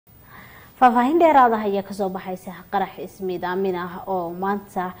Faahin dheeraadaha ayaa ka soo baxaysa qarax ismiidaamin ah oo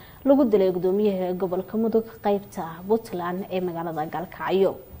maanta lagu dilay gudoomiyaha gobolka Mudug qaybta Puntland ee magaalada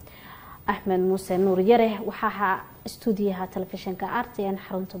Gaalkacyo. Ahmed Muuse Nuur Yare waxa stuudiyaha telefishinka RTN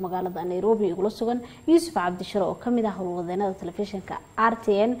xarunta magaalada Nairobi ugu sugan Yuusuf Cabdishiro oo kamid ah howlwadeenada telefishinka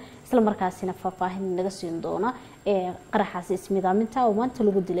RTN isla markaasina faahin naga siin doona ee qaraxaas ismiidaaminta oo maanta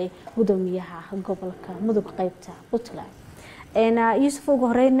lagu dilay gudoomiyaha gobolka Mudug qaybta Puntland. يوسف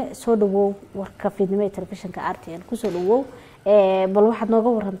وجهرين صدقوا وركفيد نمي تلفزيون كأرتين كسودوا بل واحد نوجا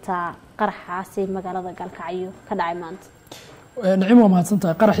ورنتا قرح عسي مجالada Gaalkacyo ka dhacay maanta نعم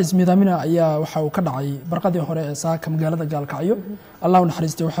ومهتمتها قرح اسميدامنا يا وحاو كدعي برقدي هوري ساكا مقالة Gaalkacyo الله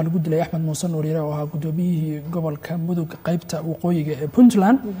نحرسته وحا لقود لي أحمد موسى نور يرى وها قدوبيه قبل كمدوك قيبتا وقوية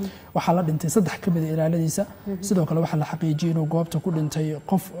بونتلاند وحا لدنتي صدح كبدا إلى لديسا سيدو كلا وحا لحقيجين وقوابتا كل انتي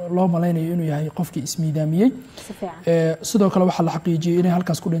قف لو ملايني إنو يهي قفكي اسميداميي سيدو كلا وحا لحقيجي إني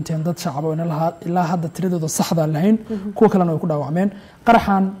هالكاس كل انتي انداد شعبا وإن إلا هادا تريدو الصحدا اللهين كو كلا نوكو داوعمين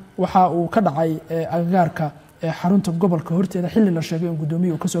قرحان وحا وكدعي أغاركا xarunta gobolka horteeda xilli la sheegay in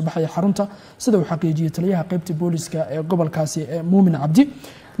gudoomiye uu ka soo baxay xarunta sida uu xaqiijiyay taliyaha qaybta booliska ee gobolkaasi Muumin Cabdi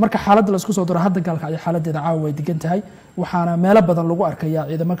marka xaaladda la isku soo daro hadda Gaalkacyo xaaladeeda caawa way degan tahay waxaana meelo badan lagu arkayaa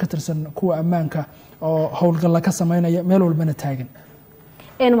ciidamo ka tirsan kuwa ammaanka oo howlgal ka sameynaya meel walbana taagan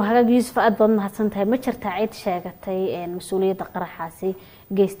وهاجا يوسف أدبر ما هتصنتها ما شرط عيد شاقتي مسؤولية قرحاسي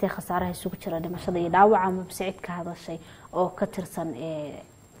جيستي خسارة سوق شرا دي مشهد يداوع عم بسعيد كهذا الشيء أو كترسن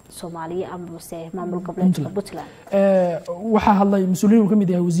Somali ama maamulka Puntland waxa hadlay mas'uuliyiin ka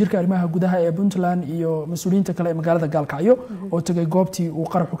mid ah wasiirka arrimaha gudaha ee Puntland iyo mas'uuliyiinta kale ee magaalada Gaalkacyo oo tagay goobtii uu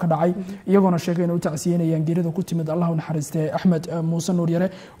qaraxu ka dhacay iyagoo sheegay inuu tacsiinayaan geerida ku timid Allah u naxariistay Ahmed Muuse Nuur Yare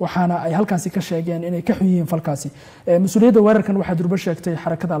waxaana ay halkaasi ka sheegeen inay ka xuyeen falkaasi mas'uuliyadda weerarkan waxa durba sheegtay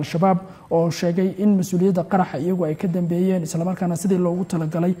xarakada al-shabaab oo sheegay in mas'uuliyadda qaraxa iyagu ay ka dambeeyeen isla markaana sidii loogu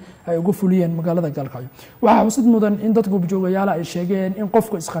talagalay ay ugu fuliyeen magaalada Gaalkacyo waxa xusid mudan in dadku joogayaala ay sheegeen in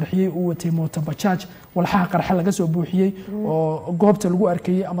qofku isqarxiyay uu watay mooto bajaaj walxaha qarxa laga soo buuxiyay oo goobta lagu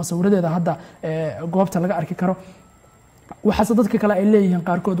arkayay ama sawiradeeda hadda goobta laga arki karo waxa dadka kale ay leeyihiin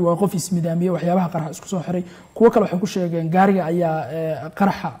qaarkood waa qof ismidaamiye waxyaabaha qarax isku soo xiray kuwa kale waxay ku sheegeen gaariga ayaa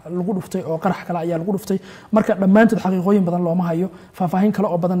qaraxa lagu dhuftay oo qarax kale ayaa lagu dhuftay marka dhamaantood xaqiiqooyin badan looma hayo faahfaahin kale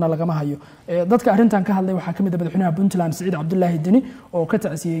oo badanna lagama hayo dadka arintan ka hadlay waxa kamid ah madaxweynaha Puntland Saciid Cabdullaahi Dini oo ka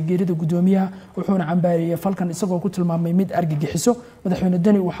tacsiyay geerida gudoomiyaha wuxuuna cambaariyay falkan isagoo ku tilmaamay mid argagixiso madaxweyne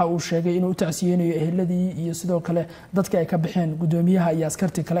Dini waxa uu sheegay inuu tacsiyeenayo eheladii iyo sidoo kale dadka ay ka baxeen gudoomiyaha iyo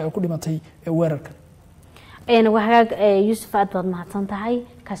askartii kale oo ku dhimatay weerarka وهاج يوسف أدبر ما هتصنتهاي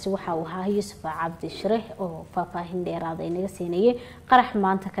كاس وحاوها يوسف عبد الشريح أو فاهين ديرادا إنه سينية قرح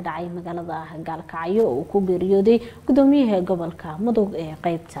ما أنت كدعي مجالada Gaalkacyo وكوجريودي قدوميه قبل كمدو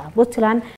قيبته Puntland